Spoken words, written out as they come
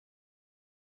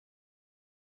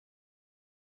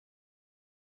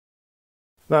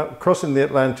Now, crossing the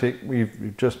Atlantic,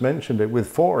 you've just mentioned it, with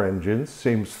 4 engines,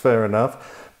 seems fair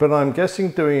enough, but I'm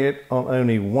guessing doing it on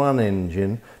only 1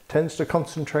 engine tends to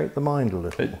concentrate the mind a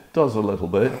little. It does a little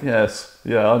bit, yes.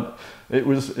 Yeah, it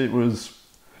was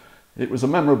a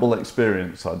memorable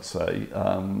experience, I'd say.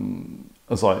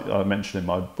 As I mentioned in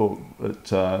my book,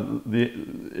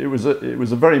 it was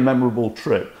a very memorable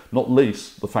trip, not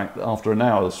least the fact that after an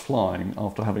hour's flying,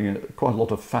 after having quite a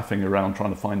lot of faffing around trying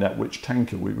to find out which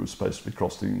tanker we were supposed to be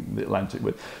crossing the Atlantic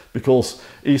with, because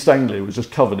East Anglia was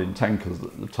just covered in tankers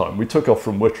at the time. We took off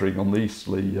from Wittering on the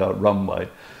easterly runway,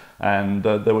 and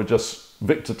there were just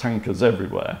Victor tankers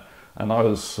everywhere. And I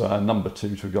was number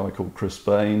 2 to a guy called Chris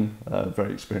Burwell, a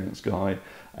very experienced guy,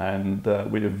 and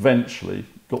we eventually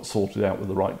got sorted out with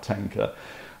the right tanker.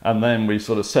 And then we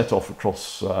sort of set off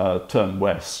across, turned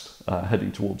west,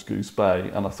 heading towards Goose Bay,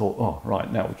 and I thought, oh,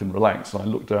 right, now we can relax. And I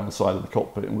looked down the side of the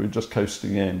cockpit, and we were just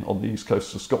coasting in on the east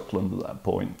coast of Scotland at that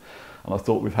point. And I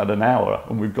thought, we've had an hour,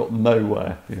 and we've got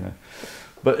nowhere, you know.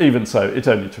 But even so, it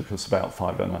only took us about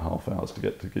 5.5 hours to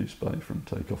get to Goose Bay from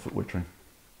takeoff at Wittering.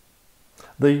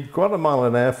 The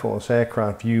Guatemalan Air Force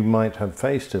aircraft you might have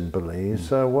faced in Belize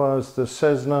was the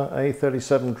Cessna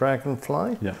A37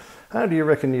 Dragonfly. Yeah. How do you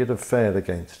reckon you'd have fared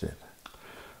against it?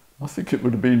 I think it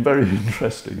would have been very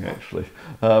interesting, actually,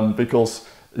 because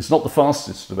it's not the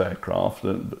fastest of aircraft.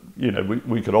 You know,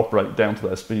 we could operate down to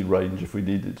their speed range if we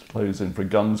needed to close in for a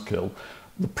guns kill.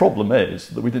 The problem is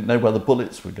that we didn't know where the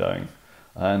bullets were going.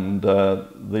 And though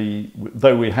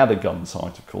we had a gun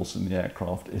sight, of course, in the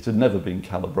aircraft, it had never been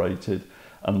calibrated.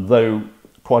 And though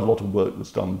quite a lot of work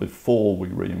was done before we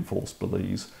reinforced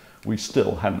Belize, we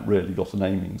still hadn't really got an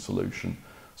aiming solution.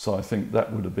 So I think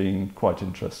that would have been quite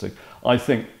interesting. I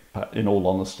think, in all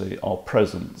honesty, our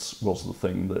presence was the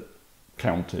thing that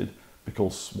counted,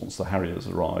 because once the Harriers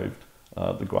arrived,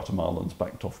 the Guatemalans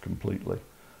backed off completely.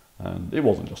 And it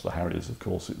wasn't just the Harriers, of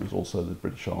course, it was also the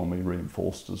British Army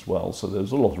reinforced as well. So there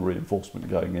was a lot of reinforcement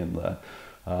going in there.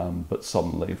 But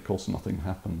suddenly, of course, nothing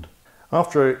happened.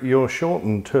 After your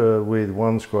shortened tour with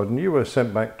one squadron, you were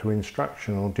sent back to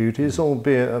instructional duties,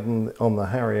 albeit on the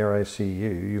Harrier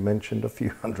ACU. You mentioned a few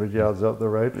hundred yards up the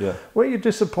road. Yeah. Were you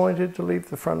disappointed to leave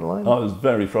the front line? I was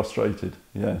very frustrated,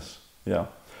 yes, yeah.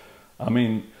 I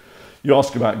mean, you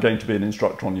ask about going to be an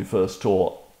instructor on your first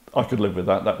tour. I could live with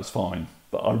that, that was fine.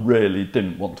 But I really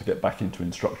didn't want to get back into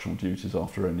instructional duties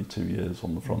after only 2 years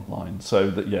on the front line. So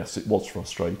that, yes, it was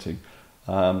frustrating.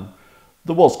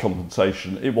 There was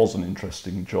compensation. It was an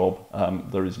interesting job.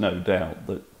 There is no doubt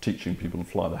that teaching people to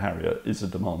fly the Harrier is a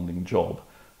demanding job.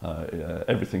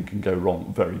 Everything can go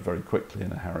wrong very, very quickly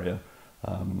in a Harrier,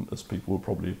 as people will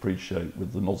probably appreciate,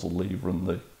 with the nozzle lever and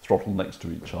the throttle next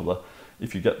to each other.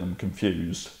 If you get them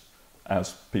confused,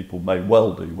 as people may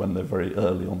well do when they're very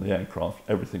early on the aircraft,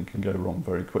 everything can go wrong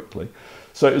very quickly.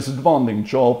 So it's a demanding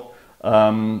job.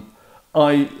 I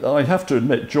have to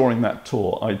admit, during that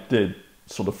tour, I did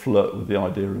sort of flirt with the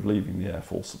idea of leaving the Air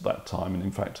Force at that time. And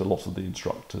in fact, a lot of the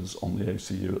instructors on the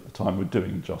OCU at the time were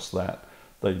doing just that.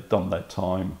 They'd done their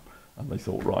time and they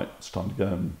thought, right, it's time to go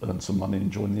and earn some money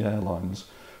and join the airlines.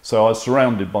 So I was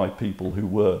surrounded by people who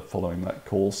were following that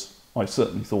course. I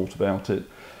certainly thought about it.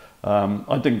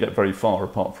 I didn't get very far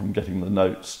apart from getting the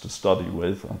notes to study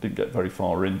with. I didn't get very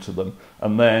far into them.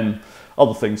 And then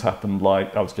other things happened,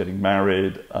 like I was getting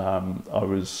married. I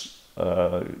was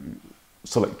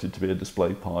selected to be a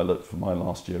display pilot for my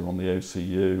last year on the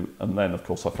OCU. And then, of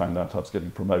course, I found out I was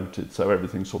getting promoted. So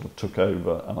everything sort of took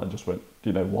over. And I just went, do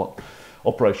you know what?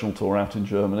 Operational tour out in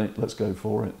Germany, let's go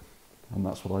for it. And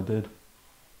that's what I did.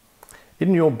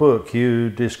 In your book,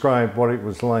 you described what it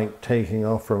was like taking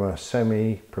off from a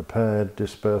semi-prepared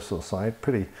dispersal site.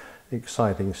 Pretty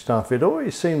exciting stuff. It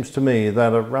always seems to me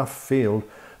that a rough field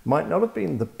might not have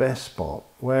been the best spot,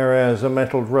 whereas a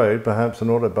metalled road, perhaps an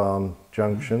autobahn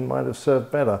junction, might have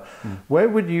served better. Where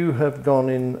would you have gone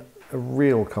in a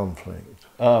real conflict?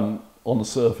 On the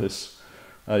surface,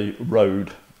 a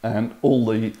road, and all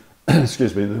the,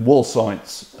 excuse me, the war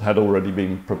sites had already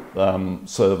been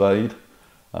surveyed.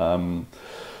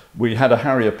 We had a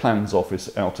Harrier Plans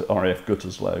office out at RAF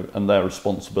Gütersloh, and their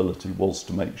responsibility was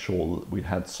to make sure that we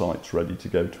had sites ready to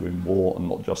go to in war, and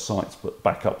not just sites but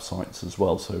backup sites as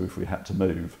well, so if we had to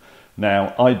move.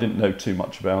 Now, I didn't know too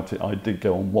much about it. I did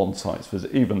go on one site's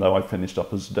visit, even though I finished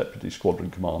up as Deputy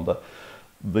Squadron Commander.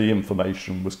 The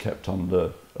information was kept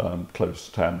under close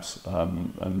tabs,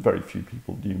 and very few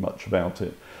people knew much about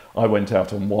it. I went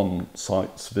out on one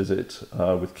site's visit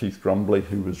with Keith Grumbly,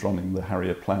 who was running the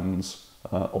Harrier Plans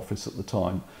office at the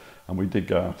time, and we did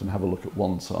go out and have a look at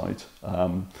one site.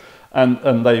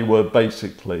 And they were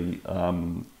basically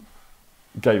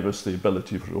gave us the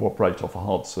ability to operate off a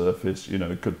hard surface, you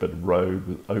know, a good bit of road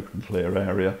with open, clear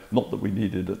area. Not that we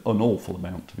needed an awful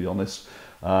amount, to be honest,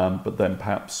 but then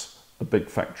perhaps a big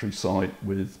factory site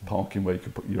with parking where you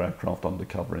could put your aircraft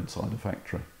undercover inside a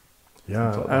factory.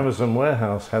 Yeah, Like Amazon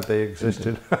warehouse, had they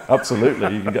existed.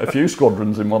 Absolutely, you can get a few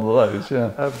squadrons in one of those,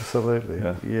 yeah. Absolutely,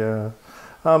 yeah.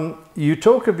 You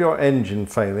talk of your engine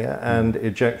failure and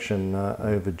ejection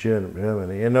over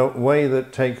Germany in a way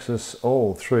that takes us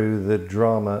all through the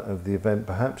drama of the event.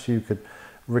 Perhaps you could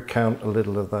recount a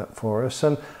little of that for us.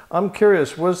 And I'm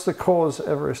curious, was the cause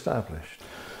ever established?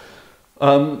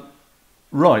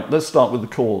 Right, let's start with the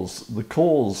cause. The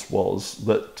cause was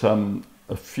that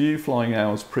a few flying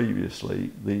hours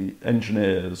previously, the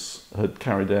engineers had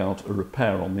carried out a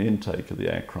repair on the intake of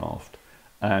the aircraft,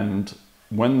 and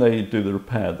when they do the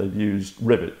repair, they've used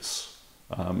rivets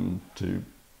to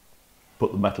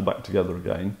put the metal back together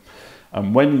again.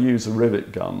 And when you use a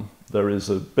rivet gun, there is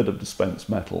a bit of dispensed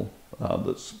metal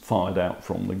that's fired out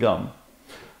from the gun.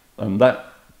 And that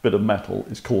bit of metal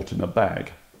is caught in a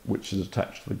bag, which is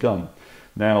attached to the gun.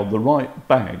 Now, the right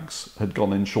bags had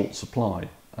gone in short supply,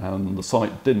 and the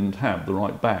site didn't have the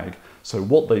right bag. So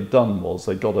what they'd done was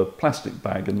they got a plastic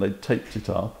bag and they'd taped it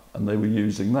up, and they were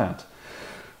using that.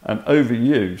 And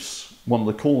overuse, one of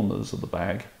the corners of the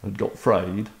bag had got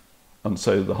frayed, and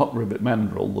so the huck rivet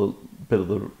mandrel, the bit of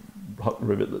the huck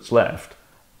rivet that's left,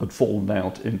 had fallen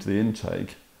out into the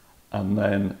intake. And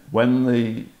then when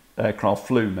the aircraft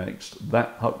flew next,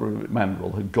 that huck rivet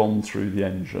mandrel had gone through the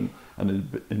engine and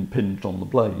had impinged on the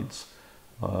blades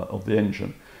of the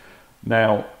engine.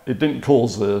 Now, it didn't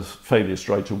cause the failure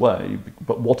straight away,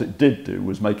 but what it did do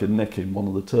was make a nick in one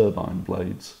of the turbine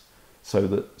blades. So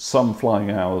that some flying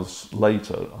hours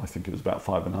later, I think it was about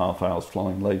 5.5 hours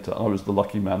flying later, I was the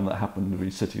lucky man that happened to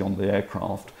be sitting on the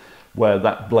aircraft where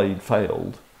that blade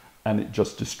failed and it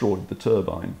just destroyed the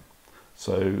turbine.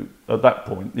 So at that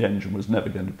point, the engine was never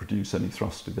going to produce any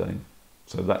thrust again.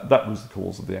 So that was the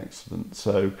cause of the accident.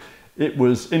 So it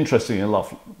was, interesting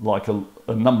enough, like a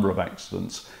number of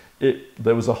accidents,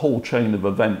 there was a whole chain of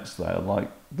events there, like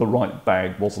the right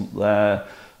bag wasn't there,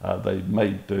 they'd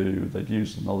made do, they'd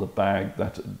used another bag,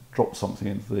 that had dropped something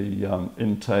into the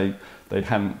intake, they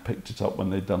hadn't picked it up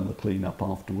when they'd done the clean-up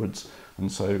afterwards,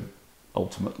 and so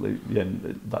ultimately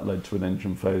that led to an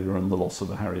engine failure and the loss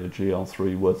of a Harrier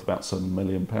GR3 worth about £7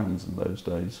 million in those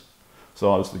days.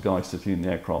 So I was the guy sitting in the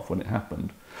aircraft when it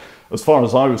happened. As far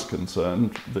as I was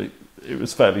concerned, it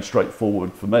was fairly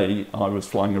straightforward for me. I was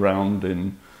flying around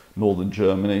in northern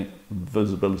Germany,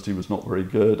 visibility was not very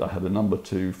good. I had a number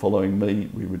 2 following me.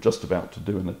 We were just about to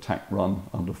do an attack run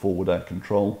under forward air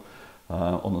control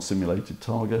on a simulated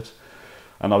target.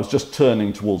 And I was just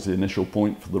turning towards the initial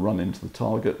point for the run into the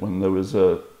target when there was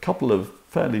a couple of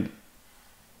fairly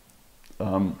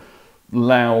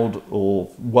loud or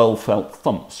well-felt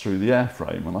thumps through the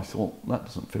airframe. And I thought, that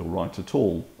doesn't feel right at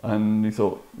all. And you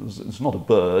thought, it's not a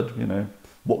bird, you know,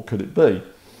 what could it be?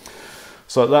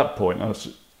 So at that point,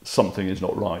 something is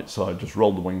not right. So I just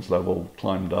rolled the wings level,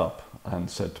 climbed up and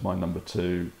said to my number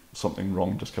 2, something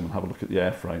wrong, just come and have a look at the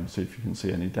airframe, see if you can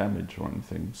see any damage or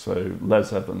anything. So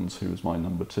Les Evans, who was my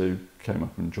number 2, came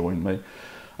up and joined me.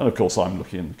 And of course I'm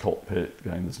looking in the cockpit,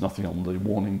 going, there's nothing on the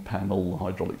warning panel, the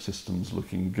hydraulic system's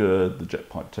looking good, the jet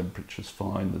pipe temperature's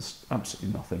fine, there's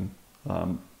absolutely nothing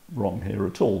wrong here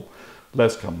at all.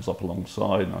 Les comes up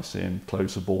alongside and I see him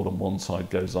close aboard on one side,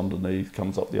 goes underneath,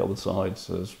 comes up the other side,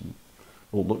 says,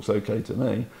 all looks okay to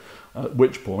me. At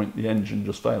which point the engine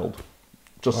just failed,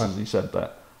 just as he said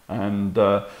that. And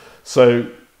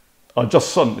so I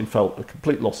just suddenly felt a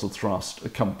complete loss of thrust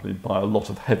accompanied by a lot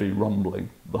of heavy rumbling.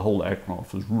 The whole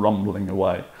aircraft was rumbling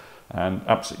away and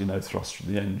absolutely no thrust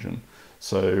from the engine.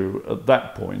 So at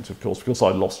that point, of course, because I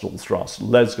lost all thrust,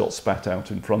 Les got spat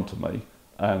out in front of me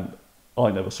and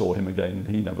I never saw him again and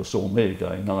he never saw me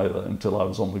again either until I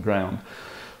was on the ground.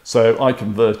 So I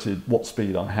converted what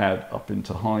speed I had up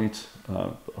into height.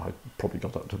 I probably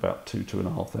got up to about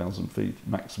 2,500 feet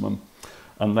maximum,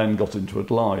 and then got into a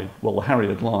glide. Well, the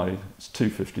Harrier glide, it's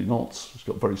 250 knots, it's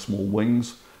got very small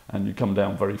wings, and you come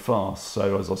down very fast.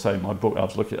 So as I say in my book, I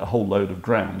was looking at a whole load of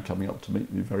ground coming up to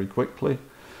meet me very quickly.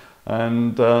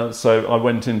 And so I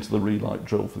went into the relight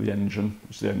drill for the engine,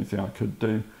 which is the only thing I could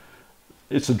do.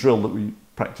 It's a drill that we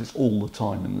practice all the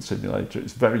time in the simulator.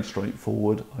 It's very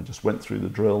straightforward. I just went through the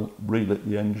drill, relit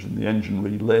the engine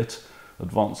relit,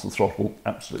 advanced the throttle,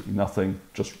 absolutely nothing,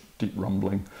 just deep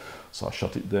rumbling. So I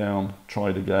shut it down,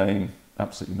 tried again,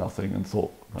 absolutely nothing, and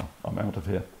thought, well, I'm out of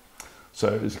here. So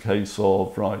it was a case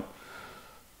of, right,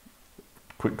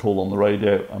 quick call on the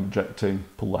radio, I'm ejecting,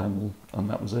 pull the handle, and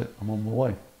that was it, I'm on my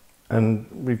way. And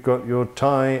we've got your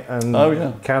tie and Oh,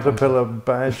 yeah. Caterpillar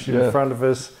badge in Yeah. front of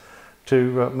us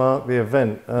to mark the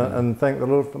event. And thank the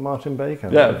Lord for Martin Baker.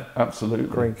 Yeah, absolutely.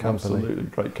 Great company. Absolutely,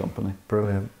 great company.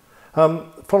 Brilliant.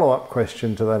 Follow-up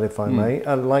question to that, if I may.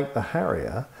 Like the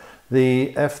Harrier,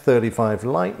 the F-35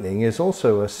 Lightning is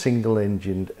also a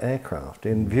single-engined aircraft.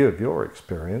 In view of your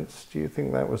experience, do you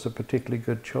think that was a particularly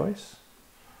good choice?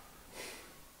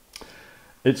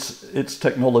 It's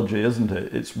technology, isn't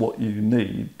it? It's what you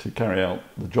need to carry out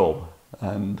the job.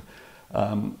 And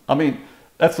I mean,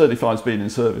 F-35's been in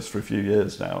service for a few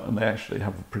years now, and they actually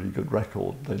have a pretty good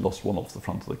record. They lost one off the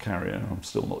front of the carrier. I'm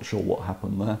still not sure what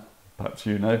happened there. Perhaps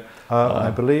you know.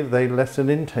 I believe they left an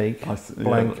intake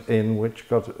blank in which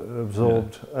got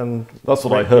absorbed. And that's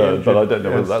what I heard, but I don't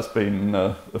know whether that's been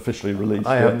officially released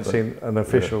I yet. haven't seen an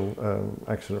official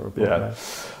accident report.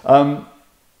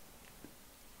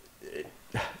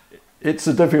 It's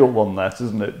a difficult one, that,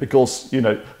 isn't it? Because, you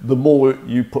know, the more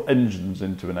you put engines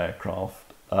into an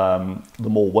aircraft, the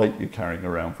more weight you're carrying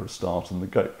around for a start, and the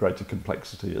greater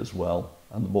complexity as well,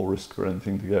 and the more risk for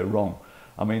anything to go wrong.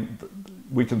 I mean,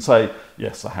 we can say,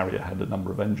 yes, the Harrier had a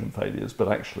number of engine failures,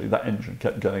 but actually that engine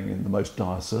kept going in the most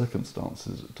dire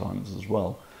circumstances at times as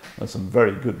well. There's some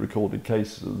very good recorded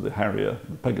cases of the Harrier,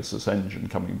 the Pegasus engine,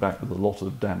 coming back with a lot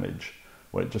of damage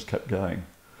where it just kept going.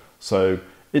 So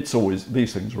it's always,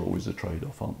 these things are always a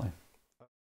trade-off, aren't they?